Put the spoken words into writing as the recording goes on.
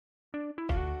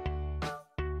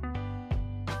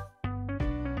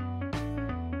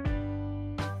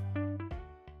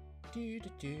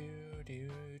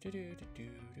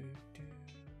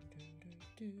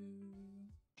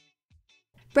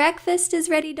Breakfast is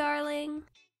ready, darling.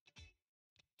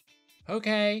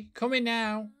 Okay, coming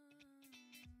now.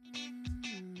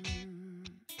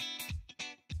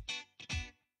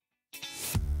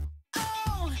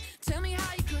 Oh, tell me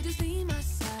how you could just leave my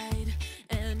side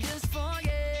and just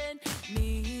forget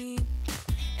me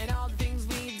and all the things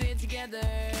we did together.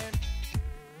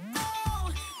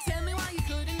 Oh, tell me why you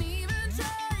couldn't even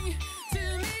try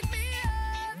to meet me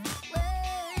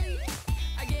halfway.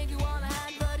 I gave you all I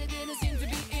had, but it didn't seem to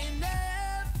be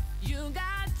enough. You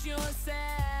got yourself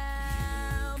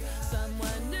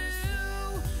someone new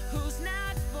who's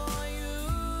not for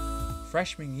you.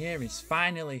 Freshman year is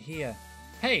finally here.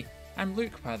 Hey, I'm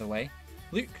Luke, by the way.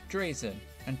 Luke Drazen,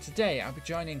 and today I'll be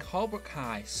joining Hallbrook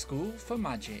High School for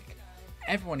Magic.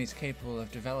 Everyone is capable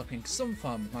of developing some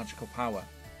form of magical power,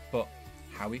 but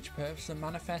how each person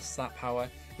manifests that power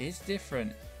is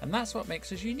different, and that's what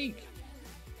makes us unique.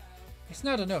 It's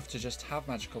not enough to just have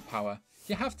magical power,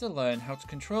 you have to learn how to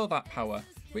control that power,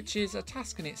 which is a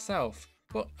task in itself,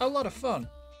 but a lot of fun.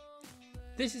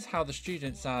 This is how the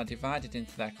students are divided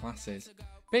into their classes,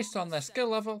 based on their skill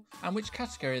level and which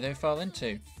category they fall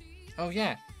into. Oh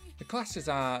yeah, the classes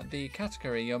are the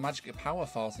category your magic power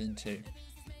falls into.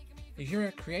 If you're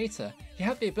a creator, you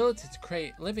have the ability to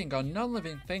create living or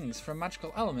non-living things from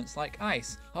magical elements like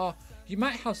ice, or you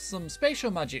might have some spatial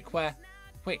magic where...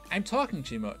 Wait, I'm talking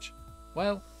too much.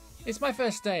 Well, it's my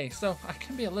first day, so I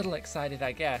can be a little excited,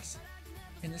 I guess.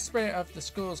 In the spirit of the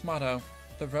school's motto,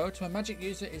 the road to a magic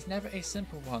user is never a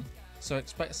simple one, so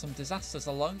expect some disasters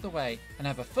along the way and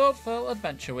have a full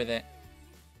adventure with it.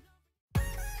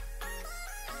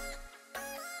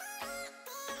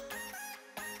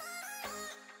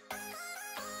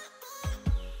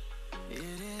 It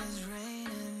is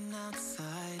raining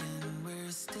outside and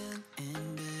we're still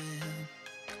in bed.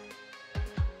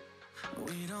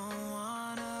 We don't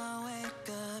wanna wake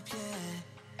up yet,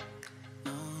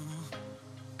 no.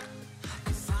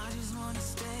 'Cause I just wanna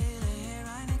stay there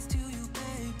right next to you,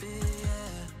 baby,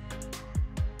 yeah.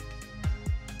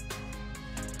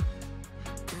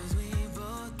 'Cause we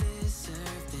both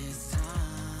deserve this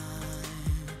time.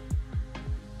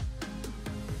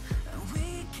 And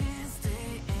we can't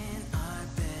stay in our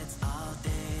beds all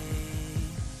day.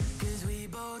 'Cause we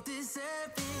both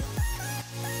deserve it.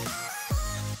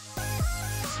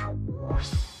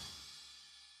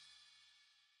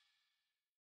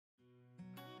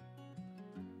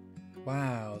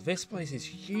 Wow, this place is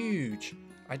huge.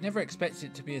 I'd never expected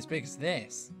it to be as big as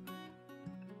this.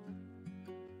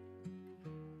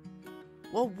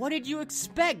 Well, what did you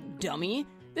expect, dummy?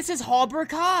 This is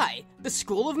Hallbrook High, the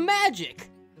School of Magic.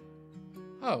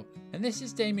 Oh, and this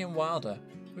is Damien Wilder.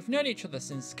 We've known each other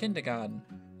since kindergarten.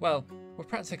 Well, we're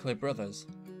practically brothers.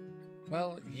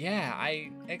 Well, yeah,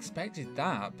 I expected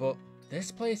that, but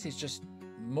this place is just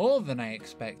more than I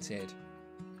expected.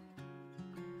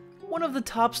 One of the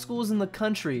top schools in the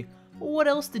country. What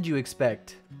else did you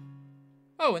expect?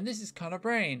 Oh, and this is Connor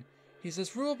Brain. He's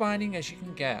as rule-binding as you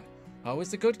can get.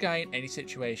 Always the good guy in any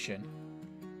situation.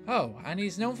 Oh, and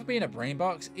he's known for being a brain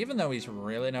box, even though he's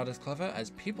really not as clever as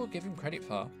people give him credit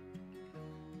for.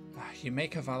 You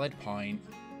make a valid point.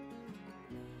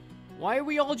 Why are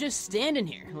we all just standing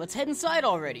here? Let's head inside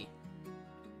already.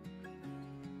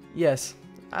 Yes,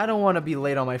 I don't want to be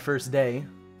late on my first day.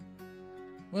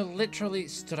 We're literally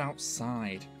stood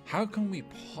outside. How can we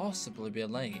possibly be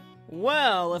late?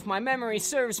 Well, if my memory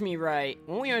serves me right,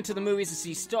 when we went to the movies to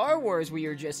see Star Wars, we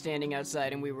were just standing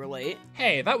outside and we were late.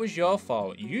 Hey, that was your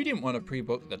fault. You didn't want to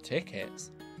pre-book the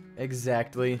tickets.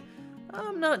 Exactly.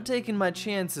 I'm not taking my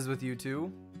chances with you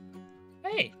two.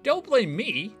 Hey, don't blame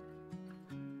me.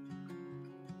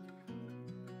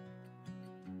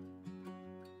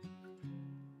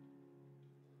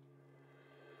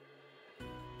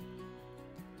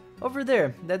 Over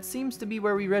there, that seems to be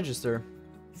where we register.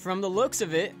 From the looks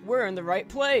of it, we're in the right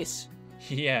place.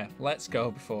 Yeah, let's go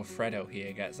before Fredo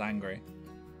here gets angry.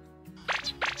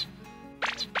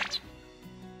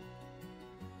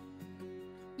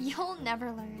 You'll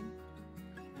never learn.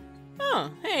 Oh,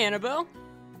 hey Annabelle.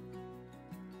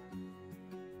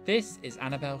 This is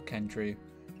Annabelle Kendrew.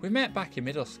 We met back in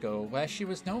middle school where she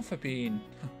was known for being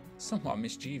somewhat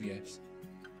mischievous.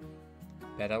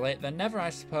 Better late than never, I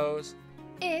suppose.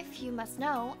 If you must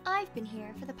know, I've been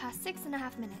here for the past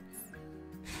 6.5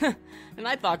 minutes. And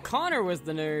I thought Connor was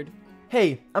the nerd.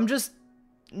 Hey, I'm just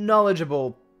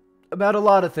knowledgeable about a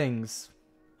lot of things.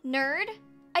 Nerd?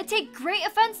 I take great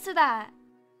offense to that.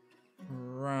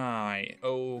 Right,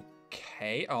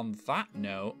 okay, on that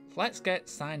note, let's get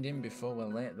signed in before we're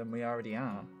later than we already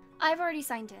are. I've already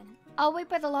signed in. I'll wait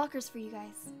by the lockers for you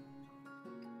guys.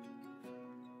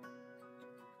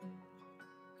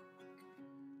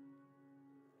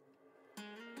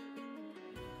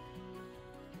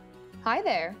 Hi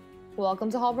there. Welcome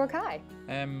to Hallbrook High.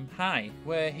 Hi.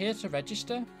 We're here to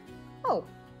register. Oh,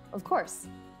 of course.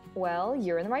 Well,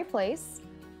 you're in the right place.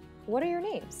 What are your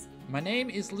names? My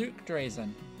name is Luke Drazen.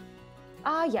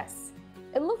 Ah, yes.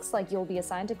 It looks like you'll be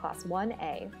assigned to Class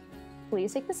 1A.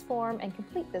 Please take this form and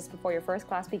complete this before your first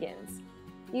class begins.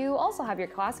 You also have your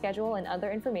class schedule and other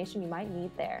information you might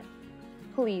need there.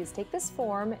 Please take this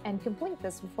form and complete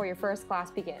this before your first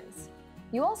class begins.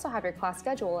 You also have your class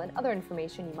schedule and other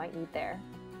information you might need there.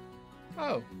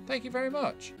 Oh, thank you very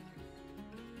much.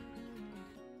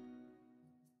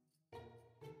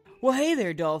 Well, hey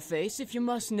there, Dollface. If you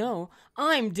must know,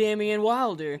 I'm Damian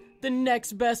Wilder, the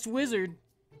next best wizard.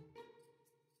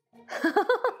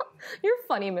 You're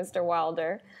funny, Mr.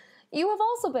 Wilder. You have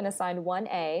also been assigned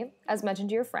 1A, as mentioned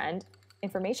to your friend,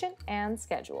 information and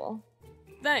schedule.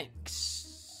 Thanks.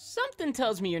 Something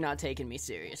tells me you're not taking me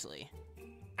seriously.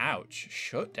 Ouch,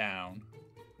 shut down.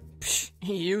 Psh,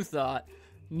 you thought.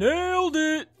 Nailed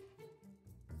it!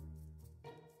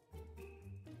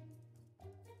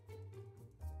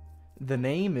 The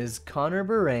name is Connor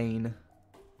Burain.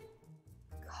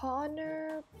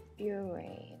 Connor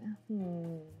Burain.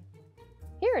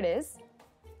 Here it is.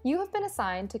 You have been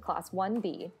assigned to Class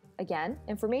 1B. Again,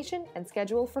 information and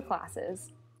schedule for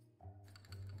classes.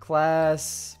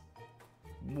 Class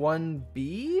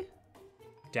 1B?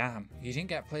 Damn, you didn't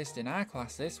get placed in our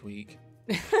class this week.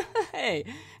 Hey,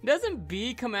 doesn't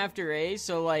B come after A,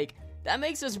 so that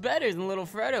makes us better than little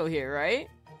Frodo here, right?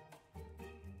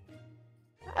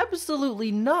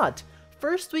 Absolutely not.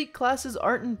 First week classes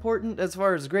aren't important as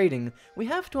far as grading. We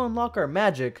have to unlock our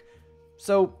magic.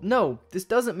 So, no, this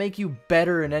doesn't make you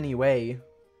better in any way.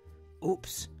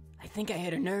 Oops, I think I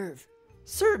hit a nerve.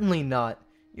 Certainly not.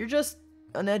 You're just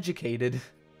uneducated.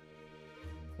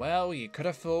 Well, you could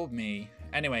have fooled me.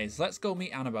 Anyways, let's go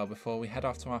meet Annabelle before we head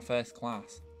off to our first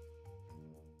class.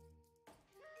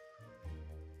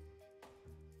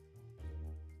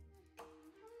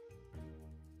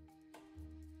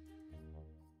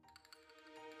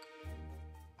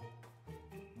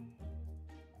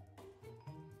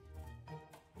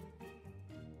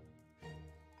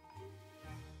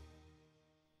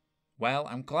 Well,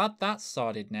 I'm glad that's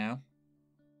sorted now.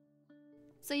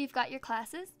 So you've got your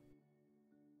classes?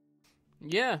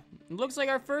 Yeah, it looks like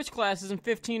our first class is in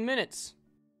 15 minutes.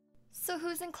 So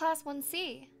who's in Class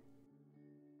 1C?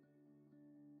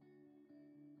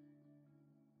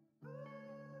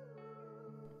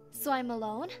 So I'm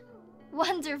alone?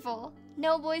 Wonderful!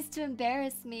 No boys to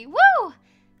embarrass me. Woo!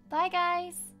 Bye,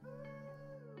 guys!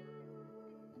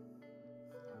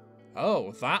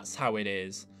 Oh, that's how it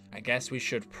is. I guess we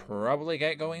should probably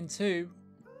get going too.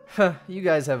 Huh, you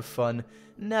guys have fun.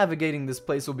 Navigating this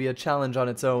place will be a challenge on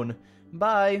its own.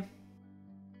 Bye!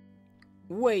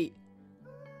 Wait,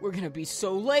 we're gonna be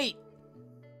so late!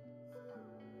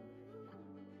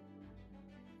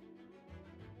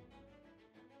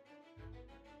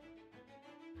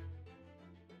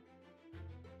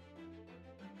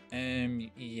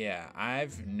 Yeah,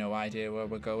 I've no idea where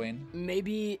we're going.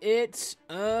 Maybe it's,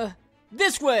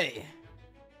 this way!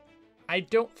 I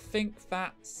don't think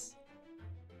that's...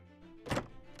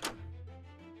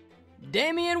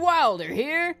 Damian Wilder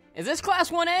here. Is this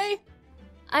Class 1A?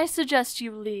 I suggest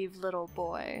you leave, little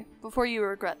boy, before you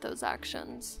regret those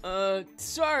actions.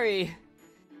 Sorry.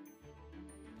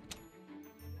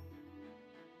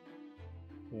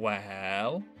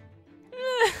 Well...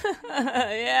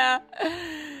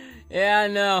 Yeah,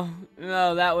 no,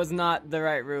 that was not the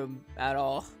right room at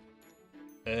all.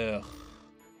 Ugh.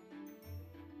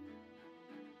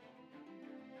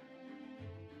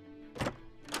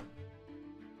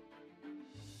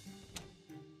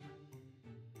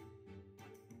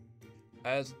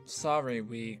 Sorry,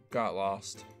 we got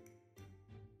lost.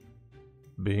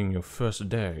 Being your first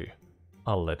day,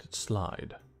 I'll let it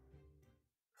slide.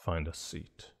 Find a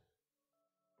seat.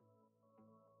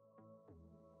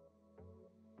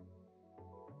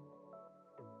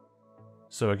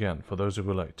 So again, for those who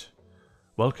were late,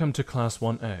 welcome to Class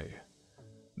 1A.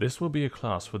 This will be a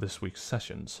class for this week's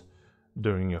sessions.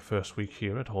 During your first week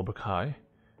here at Hallbrook High,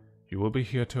 you will be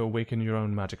here to awaken your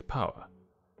own magic power.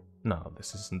 Now,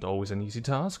 this isn't always an easy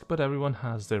task, but everyone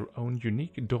has their own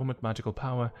unique dormant magical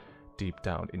power deep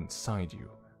down inside you.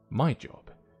 My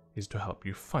job is to help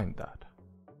you find that.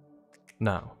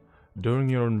 Now, during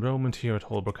your enrollment here at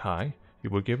Hallbrook High,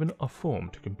 you were given a form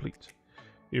to complete.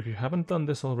 If you haven't done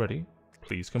this already,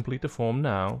 please complete the form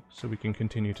now so we can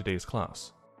continue today's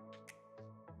class.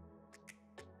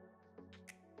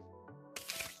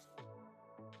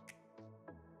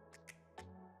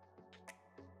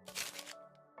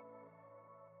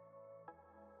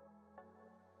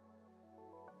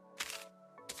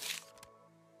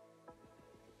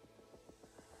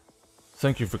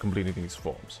 Thank you for completing these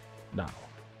forms. Now,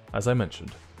 as I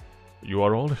mentioned, you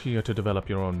are all here to develop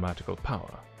your own magical power.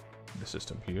 The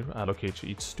system here allocates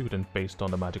each student based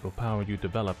on the magical power you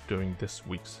develop during this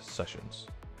week's sessions.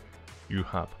 You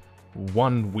have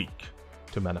 1 week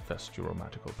to manifest your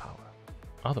magical power.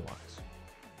 Otherwise,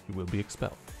 you will be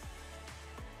expelled.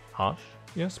 Harsh,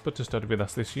 yes, but to study with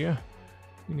us this year,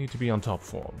 you need to be on top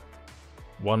form.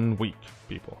 1 week,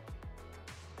 people.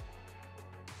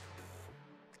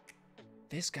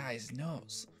 This guy's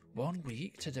nuts. 1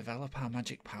 week to develop our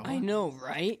magic power? I know,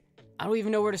 right? I don't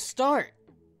even know where to start.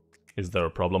 Is there a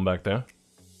problem back there?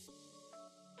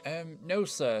 No,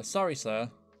 sir. Sorry, sir.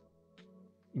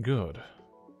 Good.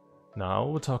 Now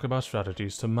we'll talk about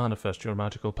strategies to manifest your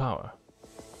magical power.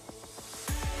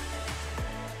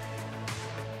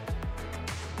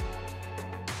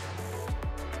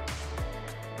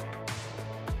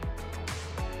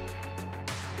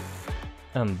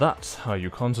 And that's how you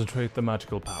concentrate the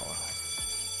magical power.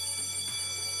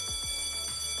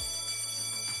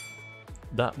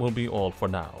 That will be all for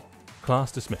now.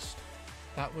 Class dismissed.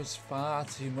 That was far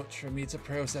too much for me to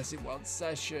process in one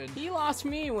session. He lost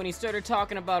me when he started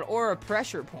talking about aura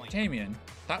pressure point. Damien,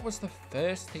 that was the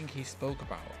first thing he spoke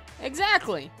about.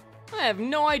 Exactly. I have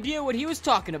no idea what he was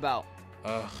talking about.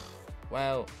 Ugh.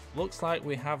 Well, looks like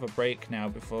we have a break now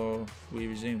before we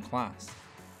resume class.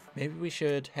 Maybe we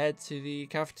should head to the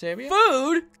cafeteria?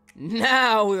 Food?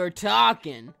 Now we're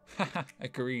talking. Haha,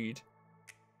 agreed.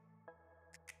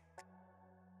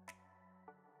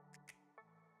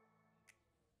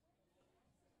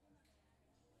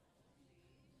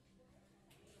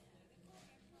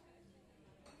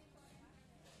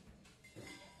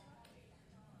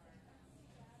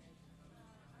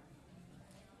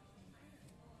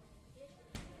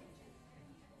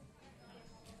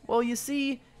 Well, you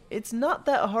see, it's not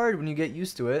that hard when you get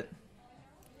used to it.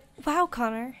 Wow,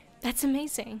 Connor. That's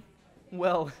amazing.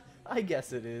 Well, I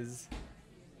guess it is.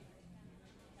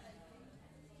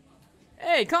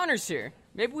 Hey, Connor's here.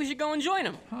 Maybe we should go and join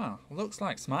him. Huh, looks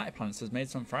like Smarty Pants has made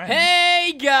some friends.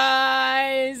 Hey,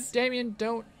 guys! Damien,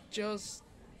 don't just...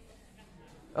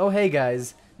 Oh, hey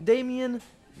guys. Damien,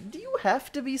 do you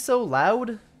have to be so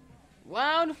loud?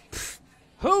 Loud? Pfft,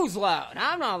 who's loud?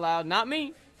 I'm not loud, not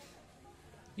me.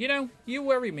 You know, you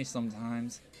worry me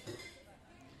sometimes.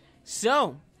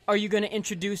 So, are you going to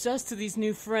introduce us to these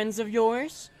new friends of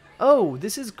yours? Oh,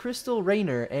 this is Crystal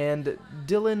Rayner and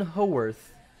Dylan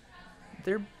Howarth.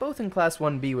 They're both in Class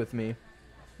 1B with me.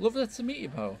 Lovely to meet you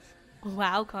both.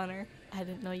 Wow, Connor. I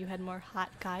didn't know you had more hot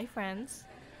guy friends.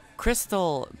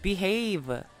 Crystal,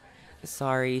 behave.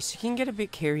 Sorry, she can get a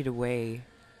bit carried away.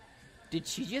 Did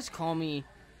she just call me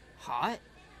hot?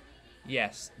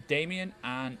 Yes, Damien,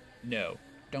 and no,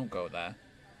 don't go there.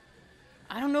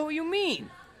 I don't know what you mean.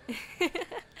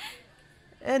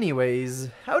 Anyways,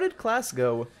 how did class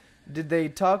go? Did they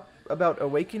talk about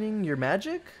awakening your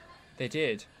magic? They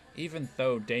did, even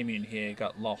though Damien here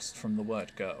got lost from the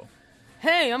word go.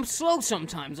 Hey, I'm slow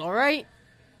sometimes, alright?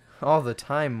 All the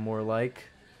time, more like.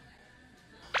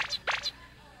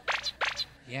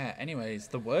 Yeah, anyways,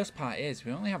 the worst part is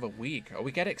we only have a week or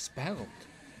we get expelled.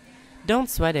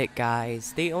 Don't sweat it,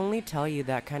 guys. They only tell you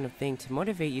that kind of thing to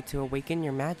motivate you to awaken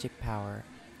your magic power.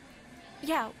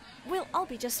 Yeah, we'll all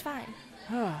be just fine.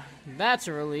 That's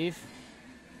a relief.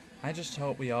 I just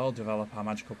hope we all develop our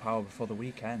magical power before the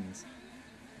week ends.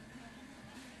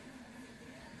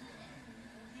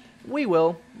 We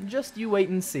will. Just you wait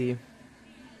and see.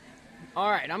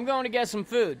 Alright, I'm going to get some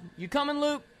food. You coming,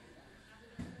 Luke?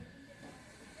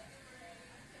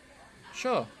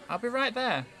 Sure, I'll be right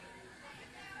there.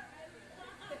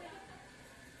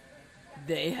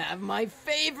 They have my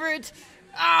favorite.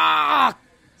 Ah!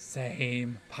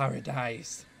 Same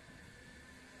paradise.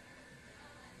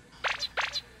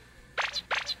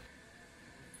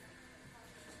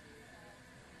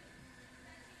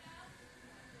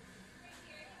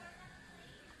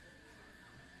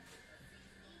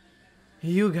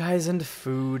 You guys and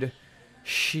food.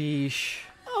 Sheesh.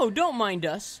 Oh, don't mind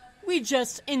us. We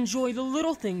just enjoy the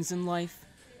little things in life.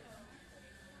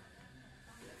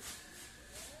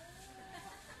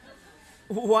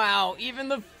 Wow, even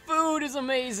the food is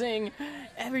amazing.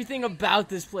 Everything about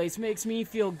this place makes me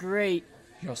feel great.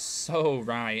 You're so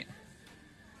right.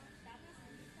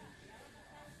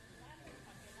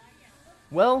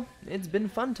 Well, it's been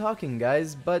fun talking,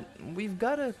 guys, but we've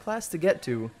got a class to get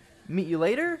to. Meet you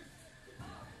later?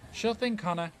 Sure thing,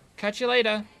 Connor. Catch you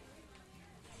later.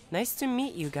 Nice to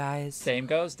meet you guys. Same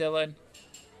goes, Dylan.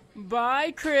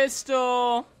 Bye,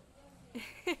 Crystal.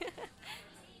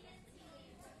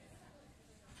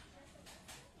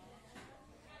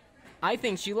 I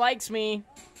think she likes me.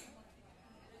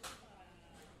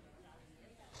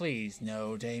 Please,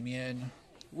 no, Damien.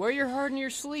 Wear your heart on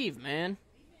your sleeve, man.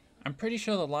 I'm pretty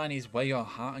sure the line is wear your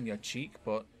heart on your cheek,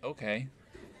 but okay.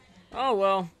 Oh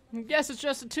well, I guess it's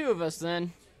just the two of us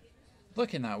then.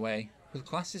 Looking that way, with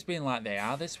classes being like they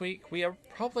are this week, we are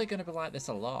probably going to be like this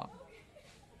a lot.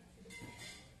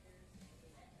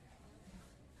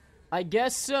 I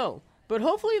guess so, but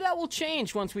hopefully that will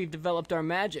change once we've developed our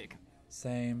magic.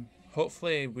 Same.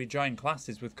 Hopefully we join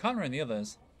classes with Connor and the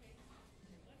others.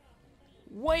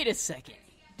 Wait a second.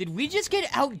 Did we just get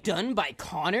outdone by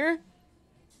Connor?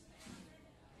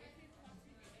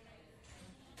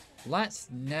 Let's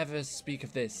never speak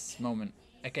of this moment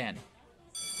again.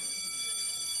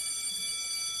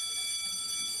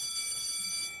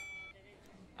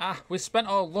 We spent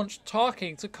our lunch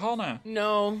talking to Connor.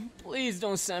 No, please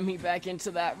don't send me back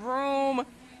into that room.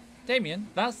 Damien,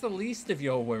 that's the least of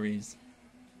your worries.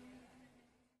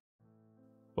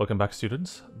 Welcome back,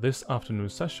 students. This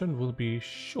afternoon's session will be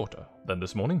shorter than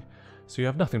this morning, so you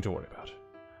have nothing to worry about.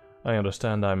 I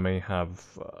understand I may have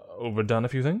overdone a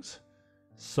few things,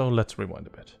 so let's rewind a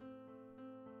bit.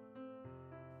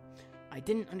 I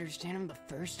didn't understand him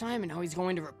the first time, and now he's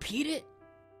going to repeat it?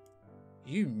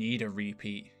 You need a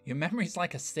repeat. Your memory's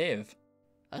like a sieve.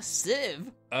 A sieve?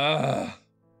 Ugh.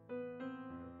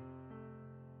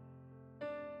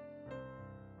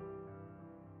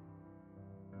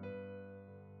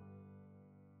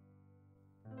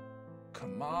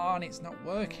 Come on, it's not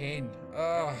working.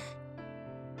 Ugh.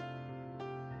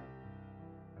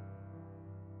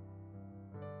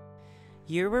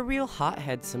 You're a real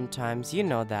hothead sometimes, you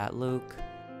know that, Luke.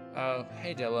 Oh,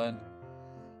 hey Dylan.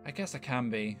 I guess I can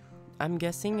be. I'm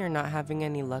guessing you're not having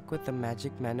any luck with the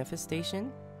magic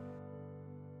manifestation?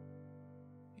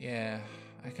 Yeah,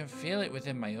 I can feel it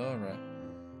within my aura.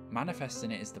 Manifesting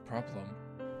it is the problem.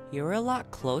 You're a lot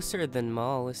closer than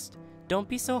most. Don't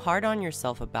be so hard on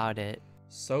yourself about it.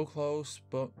 So close,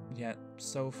 but yet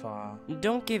so far.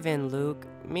 Don't give in, Luke.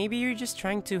 Maybe you're just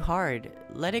trying too hard.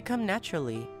 Let it come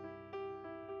naturally.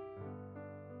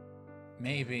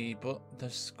 Maybe, but the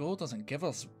school doesn't give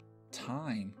us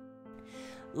time.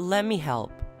 Let me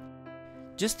help.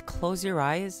 Just close your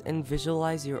eyes and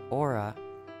visualize your aura.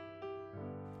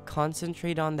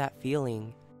 Concentrate on that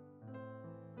feeling.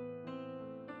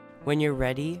 When you're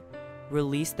ready,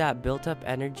 release that built-up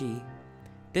energy.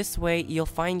 This way, you'll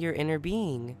find your inner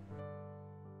being.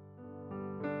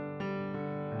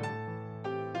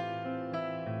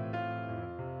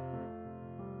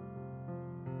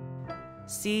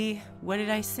 See, what did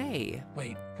I say?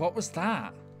 Wait, what was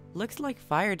that? Looks like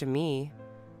fire to me.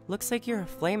 Looks like you're a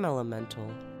flame elemental.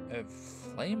 A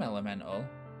flame elemental?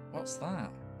 What's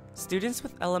that? Students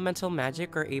with elemental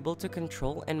magic are able to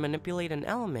control and manipulate an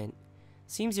element.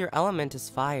 Seems your element is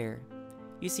fire.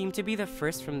 You seem to be the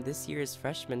first from this year's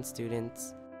freshman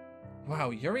students.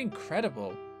 Wow, you're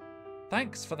incredible.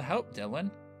 Thanks for the help, Dylan.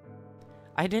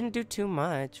 I didn't do too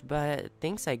much, but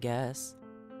thanks, I guess.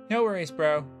 No worries,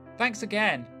 bro. Thanks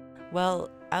again.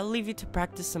 Well, I'll leave you to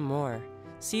practice some more.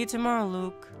 See you tomorrow,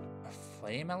 Luke. A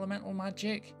flame elemental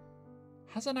magic?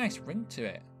 Has a nice ring to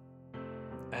it.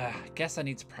 I guess I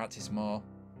need to practice more.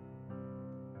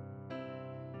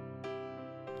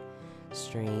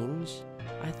 Strange.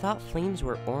 I thought flames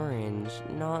were orange,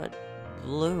 not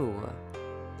blue.